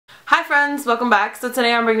friends, welcome back. So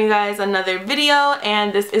today I'm bringing you guys another video,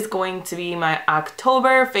 and this is going to be my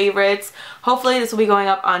October favorites. Hopefully this will be going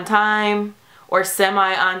up on time or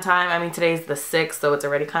semi on time. I mean, today's the 6th, so it's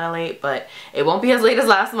already kind of late, but it won't be as late as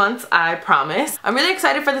last month's, I promise. I'm really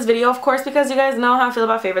excited for this video, of course, because you guys know how I feel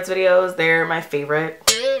about favorites videos. They're my favorite.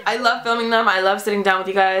 I love filming them. I love sitting down with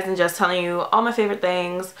you guys and just telling you all my favorite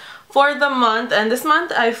things for the month. And this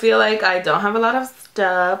month I feel like I don't have a lot of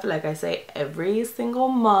stuff, like I say every single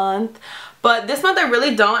month, but this month I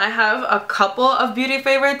really don't. I have a couple of beauty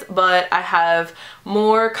favorites, but I have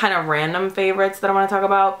more kind of random favorites that I want to talk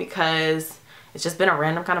about because it's just been a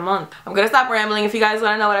random kind of month. I'm gonna stop rambling. If you guys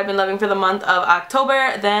want to know what I've been loving for the month of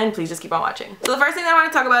October, then please just keep on watching. So the first thing I want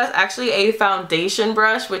to talk about is actually a foundation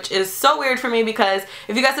brush, which is so weird for me because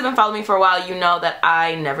if you guys have been following me for a while, you know that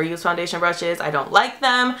I never use foundation brushes. I don't like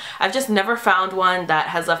them. I've just never found one that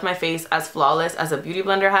has left my face as flawless as a beauty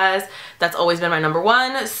blender has. That's always been my number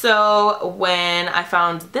one. So when I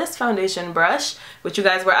found this foundation brush, which you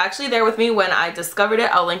guys were actually there with me when I discovered it,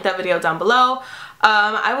 I'll link that video down below.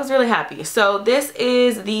 I was really happy. So this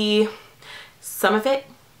is the Summfit.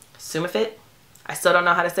 I still don't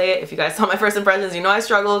know how to say it. If you guys saw my first impressions, you know I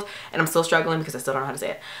struggled, and I'm still struggling because I still don't know how to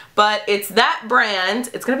say it. But it's that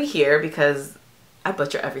brand. It's gonna be here because I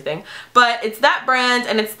butcher everything. But it's that brand,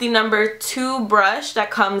 and it's the number 2 brush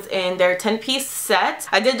that comes in their 10-piece set.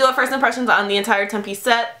 I did do a first impressions on the entire 10-piece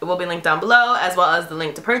set. It will be linked down below, as well as the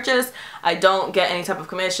link to purchase. I don't get any type of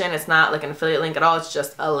commission. It's not like an affiliate link at all. It's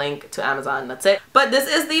just a link to Amazon. That's it. But this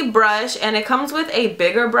is the brush, and it comes with a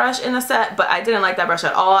bigger brush in the set, but I didn't like that brush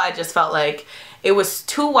at all. I just felt like it was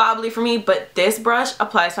too wobbly for me, but this brush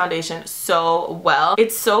applies foundation so well.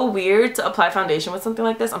 It's so weird to apply foundation with something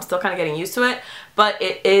like this. I'm still kind of getting used to it, but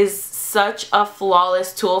it is such a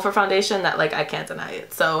flawless tool for foundation that like I can't deny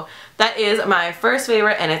it. So that is my first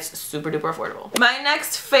favorite, and it's super duper affordable. My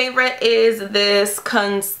next favorite is this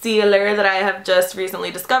concealer that I have just recently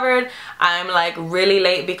discovered. I'm like really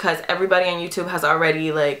late because everybody on YouTube has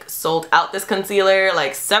already like sold out this concealer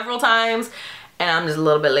like several times, and I'm just a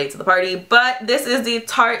little bit late to the party. But this is the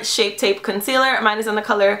Tarte Shape Tape Concealer. Mine is in the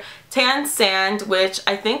color Tan Sand, which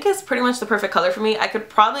I think is pretty much the perfect color for me. I could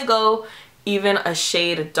probably go even a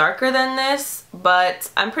shade darker than this, but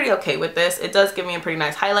I'm pretty okay with this. It does give me a pretty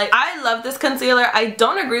nice highlight. I love this concealer. I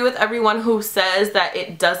don't agree with everyone who says that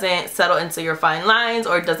it doesn't settle into your fine lines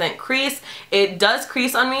or doesn't crease. It does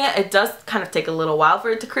crease on me. It does kind of take a little while for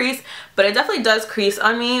it to crease, but it definitely does crease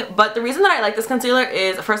on me. But the reason that I like this concealer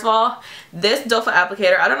is, first of all, this doe foot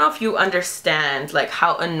applicator. I don't know if you understand like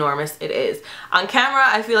how enormous it is. On camera,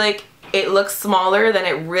 I feel like it looks smaller than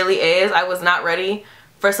it really is. I was not ready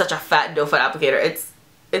for such a fat doe foot applicator.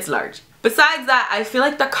 It's large. Besides that, I feel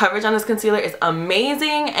like the coverage on this concealer is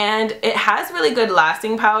amazing, and it has really good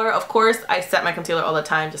lasting power. Of course, I set my concealer all the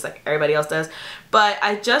time just like everybody else does, but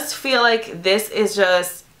I just feel like this is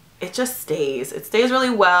just, it just stays. It stays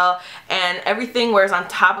really well, and everything wears on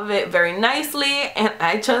top of it very nicely, and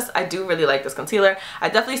I do really like this concealer. I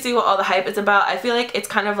definitely see what all the hype is about. I feel like it's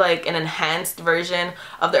kind of like an enhanced version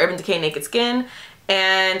of the Urban Decay Naked Skin,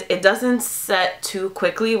 and it doesn't set too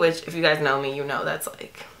quickly, which if you guys know me, you know that's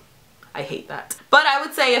like, I hate that. But I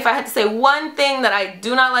would say if I had to say one thing that I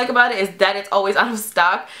do not like about it is that it's always out of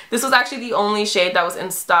stock. This was actually the only shade that was in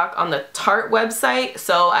stock on the Tarte website,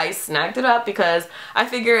 so I snagged it up because I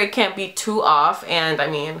figure it can't be too off, and I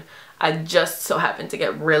mean, I just so happened to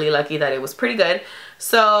get really lucky that it was pretty good.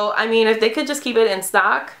 So I mean, if they could just keep it in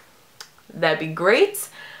stock, that'd be great.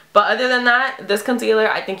 But other than that, this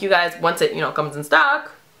concealer, I think you guys, once it, you know, comes in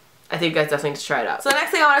stock, I think you guys definitely need to try it out. So the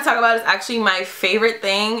next thing I want to talk about is actually my favorite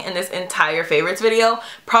thing in this entire favorites video.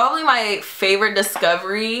 Probably my favorite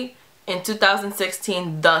discovery in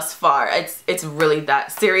 2016 thus far. It's really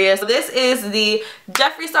that serious. So this is the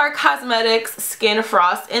Jeffree Star Cosmetics Skin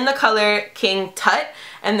Frost in the color King Tut,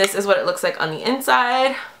 and this is what it looks like on the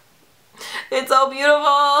inside. It's so beautiful.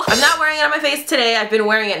 I'm not wearing it on my face today. I've been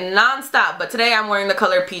wearing it non-stop, but today I'm wearing the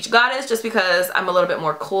color Peach Goddess just because I'm a little bit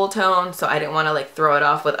more cool tone, so I didn't want to like throw it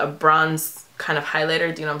off with a bronze kind of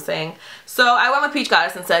highlighter, do you know what I'm saying? So I went with Peach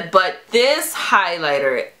Goddess instead, but this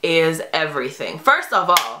highlighter is everything. First of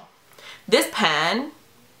all, this pan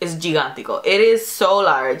is gigantico. It is so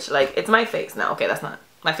large. Like, it's my face now. Okay, that's not,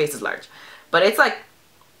 my face is large, but it's like,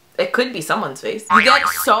 it could be someone's face. You get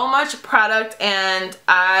so much product, and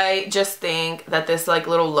I just think that this like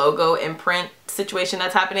little logo imprint situation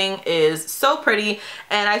that's happening is so pretty,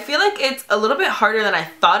 and I feel like it's a little bit harder than I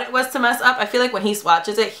thought it was to mess up. I feel like when he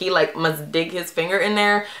swatches it, he like must dig his finger in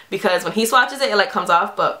there, because when he swatches it, it like comes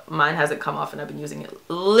off, but mine hasn't come off, and I've been using it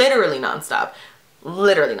literally nonstop.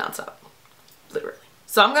 Literally nonstop. Literally.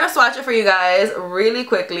 So I'm gonna swatch it for you guys really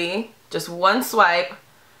quickly. Just one swipe.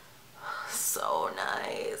 So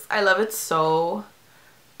nice. I love it so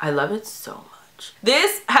much.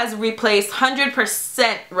 This has replaced,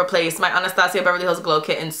 100% replaced my Anastasia Beverly Hills Glow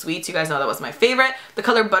Kit in Sweets. You guys know that was my favorite. The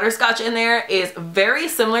color Butterscotch in there is very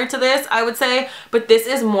similar to this, I would say, but this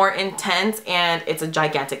is more intense and it's a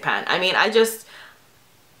gigantic pan. I mean, I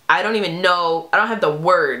don't even know, I don't have the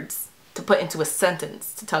words to put into a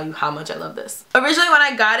sentence to tell you how much I love this. Originally when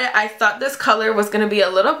I got it, I thought this color was going to be a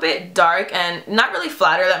little bit dark and not really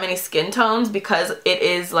flatter that many skin tones because it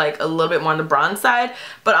is like a little bit more on the bronze side.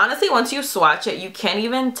 But honestly, once you swatch it, you can't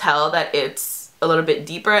even tell that it's a little bit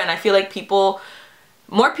deeper, and I feel like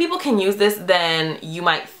more people can use this than you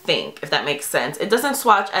might think, if that makes sense. It doesn't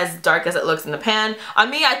swatch as dark as it looks in the pan. On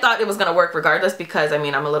me, I thought it was gonna work regardless because, I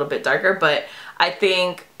mean, I'm a little bit darker, but I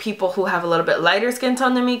think people who have a little bit lighter skin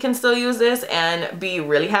tone than me can still use this and be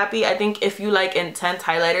really happy. I think if you like intense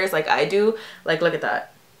highlighters like I do, like look at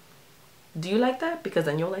that. Do you like that? Because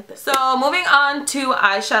then you'll like this. So moving on to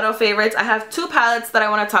eyeshadow favorites, I have two palettes that I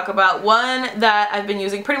want to talk about. One that I've been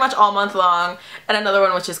using pretty much all month long, and another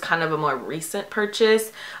one which is kind of a more recent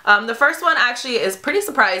purchase. The first one actually is pretty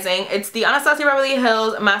surprising. It's the Anastasia Beverly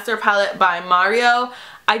Hills Master Palette by Mario.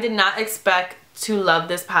 I did not expect to love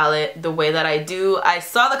this palette the way that I do. I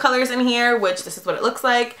saw the colors in here, which this is what it looks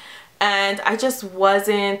like, and I just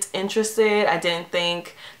wasn't interested. I didn't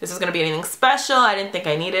think this was gonna be anything special. I didn't think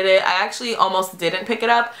I needed it. I actually almost didn't pick it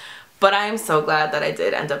up, but I am so glad that I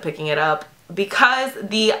did end up picking it up because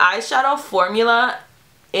the eyeshadow formula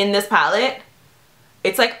in this palette,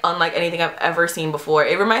 it's like unlike anything I've ever seen before.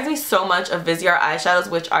 It reminds me so much of Viseart eyeshadows,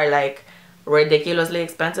 which are like ridiculously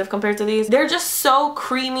expensive compared to these. They're just so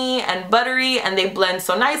creamy and buttery and they blend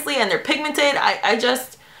so nicely and they're pigmented.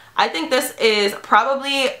 I think this is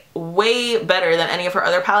probably way better than any of her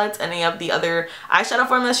other palettes, any of the other eyeshadow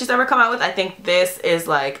formulas she's ever come out with. I think this is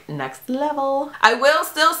like next level. I will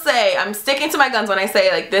still say, I'm sticking to my guns when I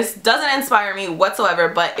say like this doesn't inspire me whatsoever,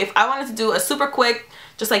 but if I wanted to do a super quick,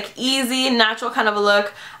 just like easy, natural kind of a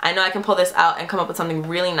look, I know I can pull this out and come up with something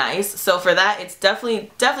really nice. So for that, it's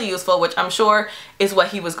definitely useful, which I'm sure is what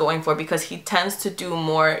he was going for because he tends to do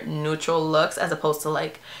more neutral looks as opposed to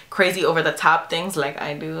like crazy over the top things like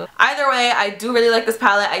I do. Either way, I do really like this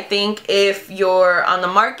palette. I think if you're on the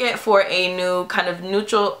market for a new kind of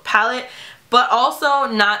neutral palette, but also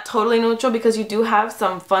not totally neutral because you do have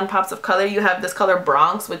some fun pops of color. You have this color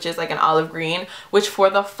Bronx, which is like an olive green, which for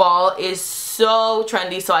the fall is so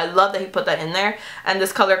trendy. So I love that he put that in there. And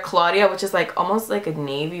this color Claudia, which is like almost like a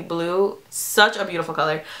navy blue. Such a beautiful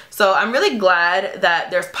color. So I'm really glad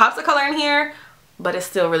that there's pops of color in here, but it's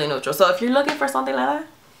still really neutral. So if you're looking for something like that,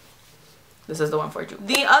 this is the one for you.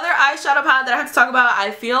 The other eyeshadow palette that I have to talk about,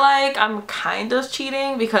 I feel like I'm kind of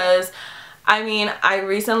cheating because I mean, I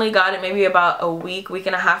recently got it maybe about a week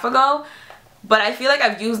and a half ago, but I feel like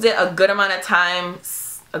I've used it a good amount of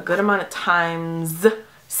times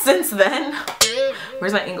since then.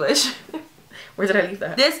 Where's my English? Where did I leave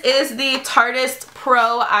that? This is the Tarteist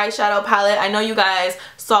Pro eyeshadow palette. I know you guys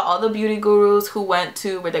saw all the beauty gurus who went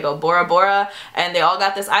to, where they go, Bora Bora, and they all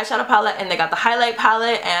got this eyeshadow palette and they got the highlight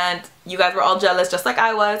palette, and you guys were all jealous just like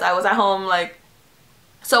I was. I was at home like,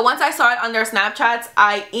 so once I saw it on their Snapchats,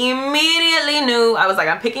 I immediately knew, I was like,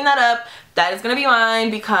 I'm picking that up. That is going to be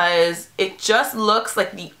mine because it just looks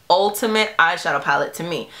like the ultimate eyeshadow palette to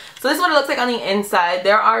me. So this is what it looks like on the inside.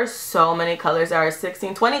 There are so many colors. There are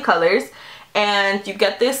 16, 20 colors. And you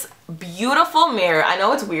get this beautiful mirror. I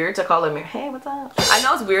know it's weird to call a mirror. Hey, what's up? I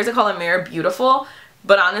know it's weird to call a mirror beautiful,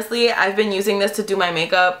 but honestly, I've been using this to do my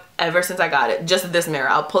makeup ever since I got it. Just this mirror.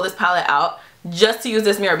 I'll pull this palette out just to use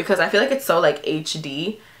this mirror because I feel like it's so like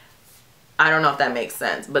HD. I don't know if that makes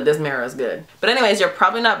sense, but this mirror is good. But anyways, you're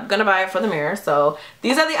probably not gonna buy it for the mirror. So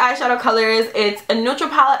these are the eyeshadow colors. It's a neutral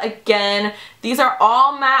palette again. These are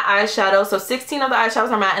all matte eyeshadows. So 16 of the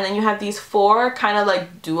eyeshadows are matte, and then you have these 4 kind of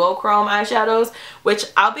like duochrome eyeshadows, which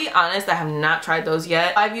I'll be honest, I have not tried those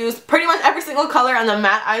yet. I've used pretty much every single color on the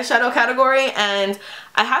matte eyeshadow category, and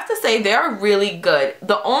I have to say they're really good.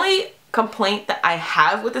 The only complaint that I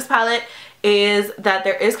have with this palette is that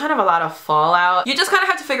there is kind of a lot of fallout. You just kind of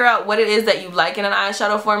have to figure out what it is that you like in an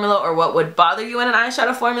eyeshadow formula or what would bother you in an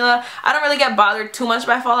eyeshadow formula. I don't really get bothered too much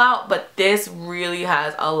by fallout, but this really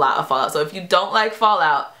has a lot of fallout. So if you don't like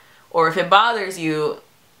fallout or if it bothers you,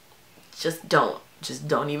 just don't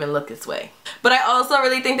even look this way. But I also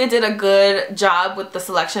really think they did a good job with the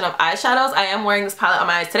selection of eyeshadows. I am wearing this palette on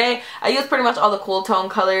my eyes today. I used pretty much all the cool tone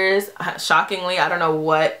colors. Shockingly, I don't know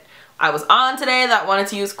what I was on today that wanted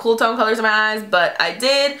to use cool tone colors in my eyes, but I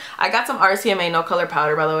did. I got some RCMA no color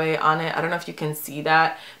powder, by the way, on it. I don't know if you can see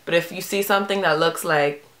that, but if you see something that looks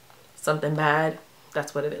like something bad,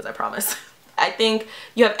 that's what it is, I promise. I think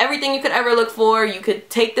you have everything you could ever look for. You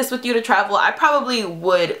could take this with you to travel. I probably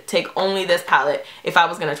would take only this palette if I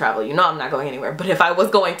was going to travel. You know I'm not going anywhere, but if I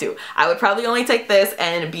was going to, I would probably only take this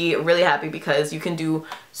and be really happy because you can do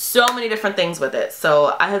so many different things with it.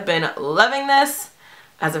 So I have been loving this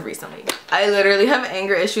as of recently. I literally have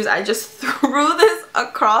anger issues. I just threw this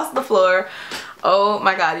across the floor. Oh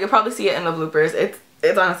my god, you'll probably see it in the bloopers.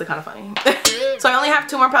 It's honestly kind of funny. So I only have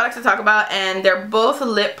 2 more products to talk about, and they're both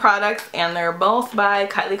lip products, and they're both by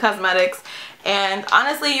Kylie Cosmetics. And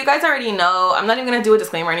honestly, you guys already know, I'm not even gonna do a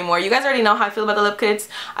disclaimer anymore. You guys already know how I feel about the lip kits.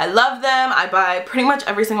 I love them. I buy pretty much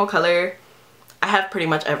every single color. I have pretty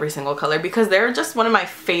much every single color because they're just one of my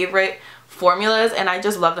favorite formulas, and I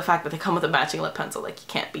just love the fact that they come with a matching lip pencil. Like, you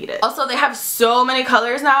can't beat it. Also, they have so many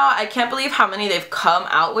colors now. I can't believe how many they've come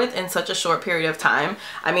out with in such a short period of time.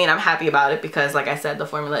 I mean, I'm happy about it because, like I said, the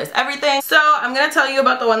formula is everything. So I'm gonna tell you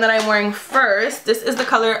about the one that I'm wearing first. This is the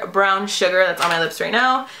color Brown Sugar that's on my lips right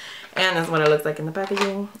now, and this is what it looks like in the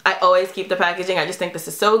packaging. I always keep the packaging. I just think this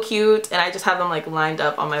is so cute, and I just have them like lined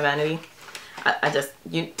up on my vanity.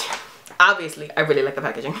 Obviously, I really like the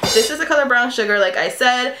packaging. This is the color Brown Sugar, like I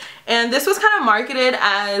said, and this was kind of marketed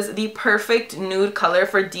as the perfect nude color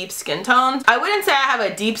for deep skin tones. I wouldn't say I have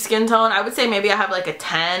a deep skin tone. I would say maybe I have like a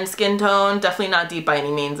tan skin tone. Definitely not deep by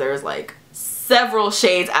any means. There's like several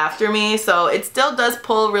shades after me, so it still does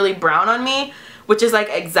pull really brown on me, which is like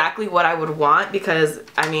exactly what I would want because,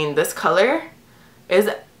 I mean, this color is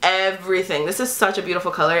everything. This is such a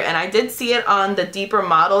beautiful color, and I did see it on the deeper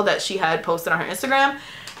model that she had posted on her Instagram.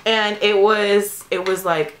 And it was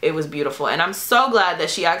beautiful, and I'm so glad that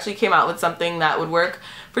she actually came out with something that would work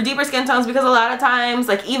for deeper skin tones, because a lot of times,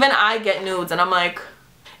 like, even I get nudes and I'm like,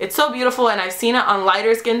 it's so beautiful, and I've seen it on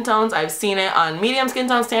lighter skin tones, I've seen it on medium skin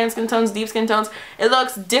tones, tan skin tones, deep skin tones. It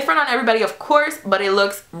looks different on everybody, of course, but it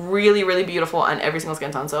looks really, really beautiful on every single skin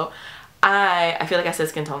tone. So I feel like I said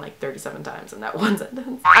skin tone like 37 times in that one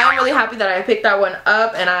sentence. I'm really happy that I picked that one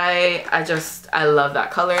up, and I love that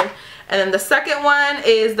color. And then the second one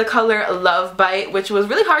is the color Love Bite, which was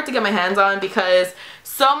really hard to get my hands on because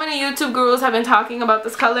so many YouTube gurus have been talking about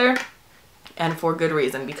this color, and for good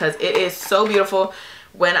reason, because it is so beautiful.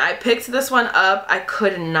 When I picked this one up, I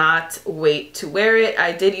could not wait to wear it.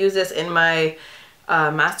 I did use this in my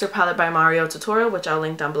Master Palette by Mario tutorial, which I'll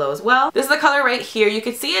link down below as well. This is the color right here. You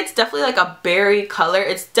can see it's definitely like a berry color.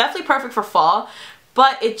 It's definitely perfect for fall,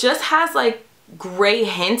 but it just has like gray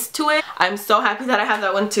hints to it. I'm so happy that I have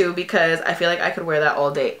that one too, because I feel like I could wear that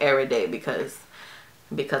all day every day because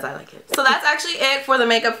I like it. So that's actually it for the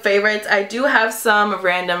makeup favorites. I do have some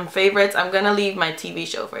random favorites. I'm gonna leave my TV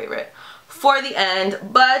show favorite for the end,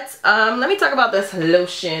 but let me talk about this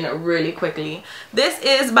lotion really quickly. This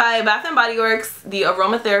is by Bath & Body Works, the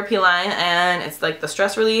Aromatherapy line, and it's like the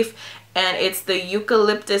stress relief, and it's the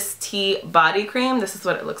Eucalyptus Tea Body Cream. This is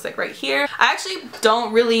what it looks like right here. I actually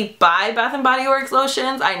don't really buy Bath & Body Works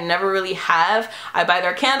lotions. I never really have. I buy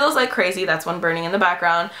their candles like crazy. That's one burning in the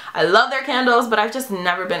background. I love their candles, but I've just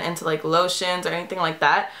never been into like lotions or anything like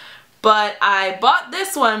that. But I bought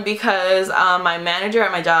this one because my manager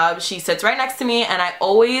at my job, she sits right next to me, and I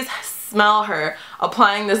always smell her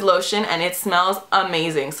applying this lotion, and it smells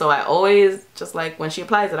amazing. So I always just like, when she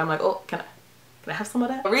applies it, I'm like, oh, can I have some of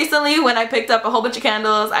that? Recently, when I picked up a whole bunch of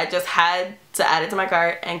candles, I just had to add it to my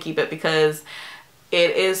cart and keep it because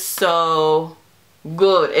it is so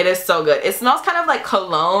good. It is so good. It smells kind of like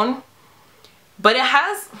cologne, but it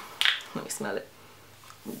has, let me smell it.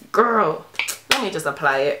 Girl, let me just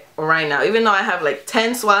apply it right now. Even though I have like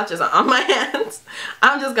 10 swatches on my hands,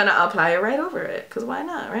 I'm just gonna apply it right over it, because why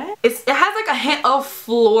not, right? It has like a hint of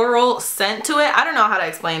floral scent to it. I don't know how to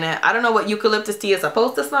explain it. I don't know what eucalyptus tea is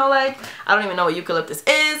supposed to smell like. I don't even know what eucalyptus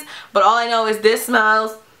is, but all I know is this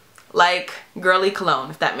smells like girly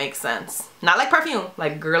cologne, if that makes sense. Not like perfume,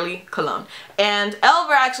 like girly cologne. And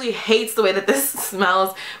Elver actually hates the way that this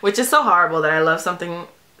smells, which is so horrible that I love something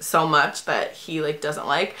so much that he like doesn't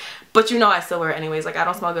like. But you know I still wear it anyways. Like, I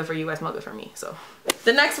don't smell good for you, I smell good for me. So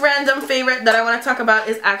the next random favorite that I want to talk about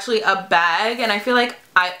is actually a bag, and I feel like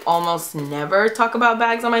I almost never talk about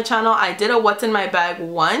bags on my channel. I did a what's in my bag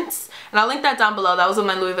once, and I'll link that down below. That was with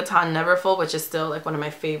my Louis Vuitton Neverfull, which is still like one of my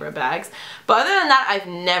favorite bags. But other than that, I've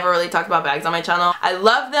never really talked about bags on my channel. I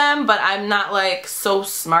love them, but I'm not like so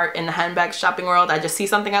smart in the handbag shopping world. I just see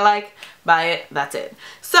something I like, buy it, that's it.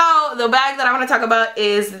 So the bag that I want to talk about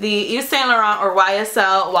is the Yves Saint Laurent or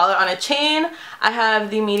YSL wallet on a chain. I have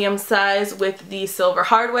the medium size with the silver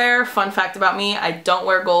hardware. Fun fact about me, I don't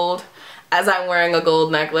wear gold, as I'm wearing a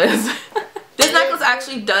gold necklace. This necklace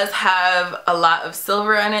actually does have a lot of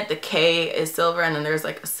silver in it. The K is silver, and then there's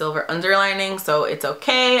like a silver underlining, so it's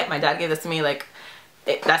okay. My dad gave this to me like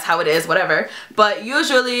that's how it is, whatever. But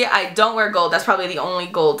usually I don't wear gold. That's probably the only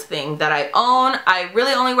gold thing that I own. I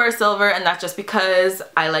really only wear silver, and that's just because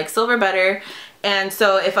I like silver better. And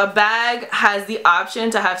so if a bag has the option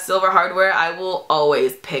to have silver hardware, I will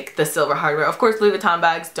always pick the silver hardware. Of course, Louis Vuitton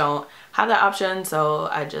bags don't have that option, so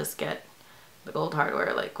I just get the gold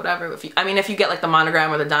hardware, like whatever. If you get like the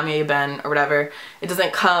monogram or the Damier Ebene or whatever, it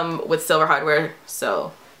doesn't come with silver hardware,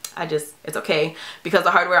 so it's okay because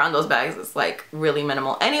the hardware on those bags is like really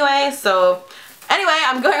minimal anyway. So anyway,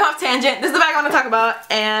 I'm going off tangent. This is the bag I want to talk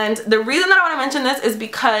about, and the reason that I want to mention this is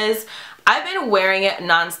because I've been wearing it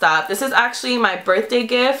nonstop. This is actually my birthday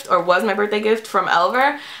gift, or was my birthday gift, from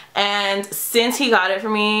Elver, and since he got it for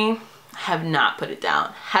me, I have not put it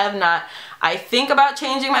down. Have not. I think about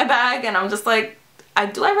changing my bag, and I'm just like,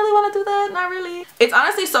 do I really want to do that? Not really. It's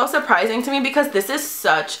honestly so surprising to me because this is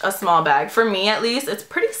such a small bag. For me, at least, it's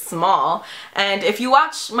pretty small. And if you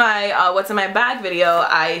watch my what's in my bag video,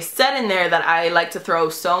 I said in there that I like to throw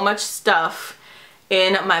so much stuff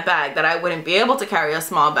in my bag that I wouldn't be able to carry a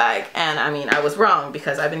small bag. And I mean, I was wrong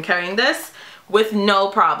because I've been carrying this with no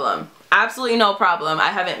problem. Absolutely no problem. I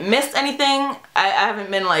haven't missed anything. I haven't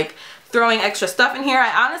been like throwing extra stuff in here.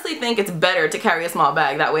 I honestly think it's better to carry a small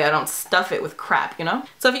bag. That way I don't stuff it with crap, you know?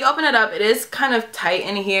 So if you open it up, it is kind of tight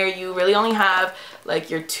in here. You really only have like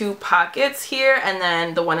your 2 pockets here and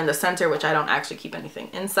then the one in the center, which I don't actually keep anything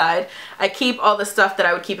inside. I keep all the stuff that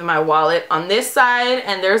I would keep in my wallet on this side,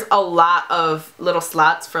 and there's a lot of little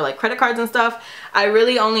slots for like credit cards and stuff. I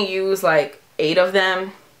really only use like 8 of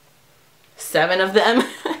them, 7 of them.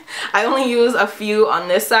 I only use a few on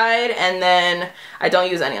this side, and then I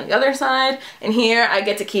don't use any on the other side. And here I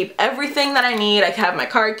get to keep everything that I need. I have my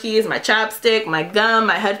card keys, my chapstick, my gum,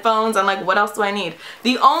 my headphones. I'm like, what else do I need?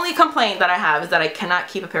 The only complaint that I have is that I cannot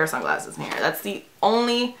keep a pair of sunglasses in here. That's the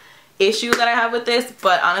only issue that I have with this,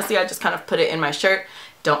 but honestly I just kind of put it in my shirt.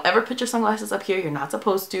 Don't ever put your sunglasses up here. You're not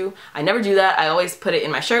supposed to. I never do that. I always put it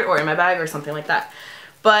in my shirt or in my bag or something like that.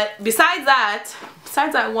 But besides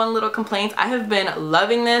that one little complaint, I have been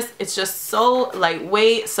loving this. It's just so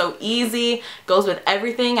lightweight, so easy, goes with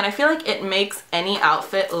everything, and I feel like it makes any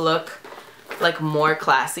outfit look like more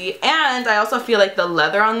classy. And I also feel like the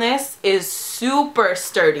leather on this is super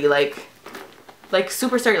sturdy, like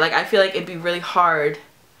super sturdy. Like I feel like it'd be really hard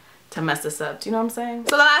to mess this up. Do you know what I'm saying?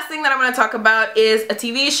 So the last thing that I'm going to talk about is a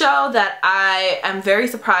TV show that I am very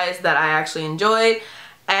surprised that I actually enjoyed.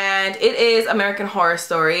 And it is American Horror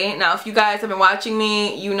Story. Now, if you guys have been watching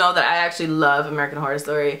me, you know that I actually love American Horror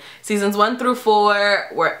Story. Seasons 1 through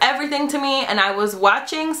 4 were everything to me, and I was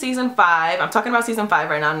watching season 5. I'm talking about season 5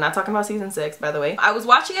 right now. I'm not talking about season 6, by the way. I was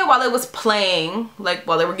watching it while it was playing, like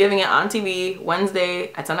while they were giving it on TV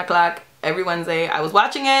Wednesday at 10 o'clock. Every Wednesday I was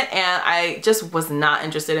watching it, and I just was not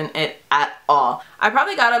interested in it at all. I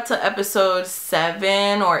probably got up to episode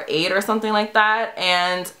 7 or 8 or something like that,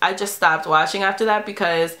 and I just stopped watching after that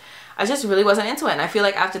because I just really wasn't into it. And I feel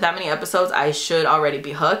like after that many episodes I should already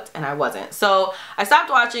be hooked, and I wasn't. So I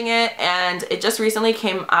stopped watching it, and it just recently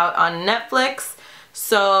came out on Netflix,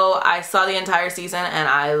 so I saw the entire season and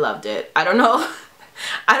I loved it. I don't know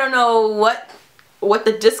I don't know what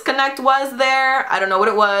the disconnect was there. I don't know what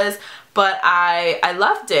it was, but I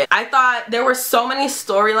loved it. I thought there were so many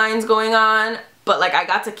storylines going on, but like I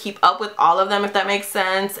got to keep up with all of them, if that makes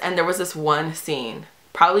sense. And there was this one scene,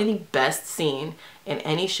 probably the best scene in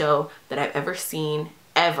any show that I've ever seen,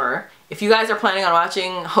 ever. If you guys are planning on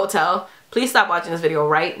watching Hotel, please stop watching this video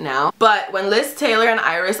right now. But when Liz Taylor and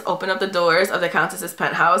Iris opened up the doors of the Countess's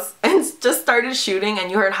penthouse and just started shooting,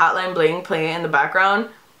 and you heard Hotline Bling play in the background,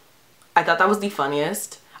 I thought that was the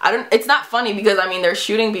funniest. It's not funny because I mean they're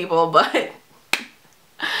shooting people, but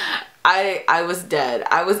I was dead.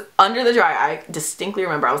 I was under the dryer. I distinctly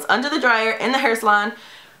remember I was under the dryer in the hair salon,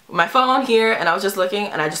 my phone here, and I was just looking,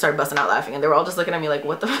 and I just started busting out laughing, and they were all just looking at me like,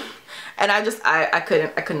 what the and I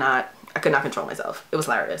could not control myself. It was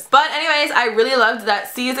hilarious. But anyways, I really loved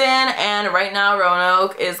that season, and right now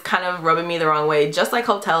Roanoke is kind of rubbing me the wrong way, just like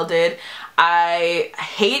Hotel did. I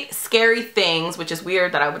hate scary things, which is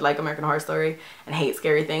weird that I would like American Horror Story and hate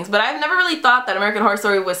scary things, but I've never really thought that American Horror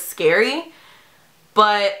Story was scary,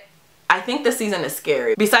 but I think this season is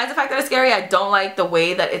scary. Besides the fact that it's scary, I don't like the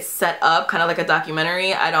way that it's set up, kind of like a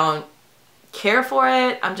documentary. I don't care for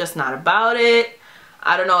it. I'm just not about it.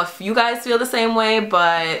 I don't know if you guys feel the same way,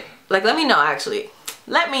 but like, let me know actually.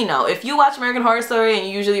 Let me know. If you watch American Horror Story and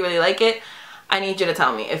you usually really like it, I need you to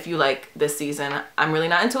tell me if you like this season. I'm really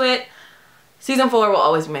not into it. Season 4 will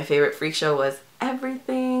always be my favorite. Freak Show was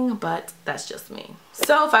everything, but that's just me.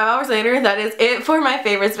 So 5 hours later, that is it for my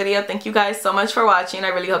favorites video. Thank you guys so much for watching. I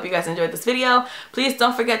really hope you guys enjoyed this video. Please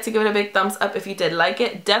don't forget to give it a big thumbs up if you did like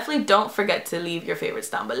it. Definitely don't forget to leave your favorites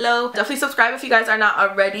down below. Definitely subscribe if you guys are not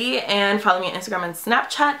already, and follow me on Instagram and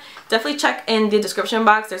Snapchat. Definitely check in the description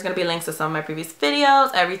box. There's going to be links to some of my previous videos,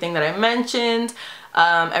 everything that I mentioned,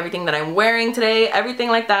 everything that I'm wearing today, everything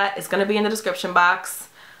like that is going to be in the description box.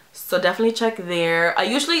 So definitely check there.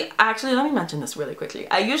 Actually, let me mention this really quickly.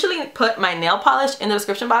 I usually put my nail polish in the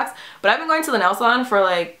description box, but I've been going to the nail salon for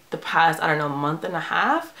like the past, I don't know, month and a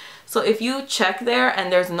half. So if you check there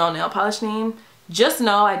and there's no nail polish name, just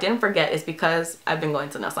know I didn't forget. It's because I've been going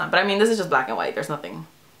to the nail salon. But I mean, this is just black and white. There's nothing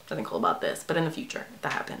cool about this. But in the future, if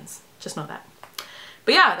that happens, just know that.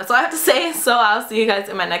 But yeah, that's all I have to say. So I'll see you guys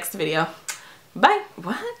in my next video. Bye.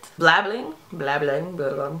 What? Blabbling. Blabbling.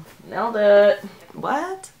 Blabbling. Nailed it.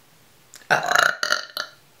 What?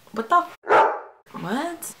 What the?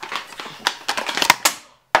 What?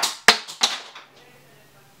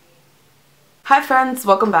 Hi friends,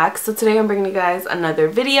 welcome back. So today I'm bringing you guys another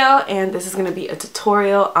video, and this is going to be a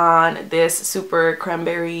tutorial on this super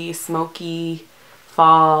cranberry smoky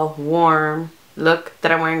fall warm look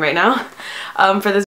that I'm wearing right now. For this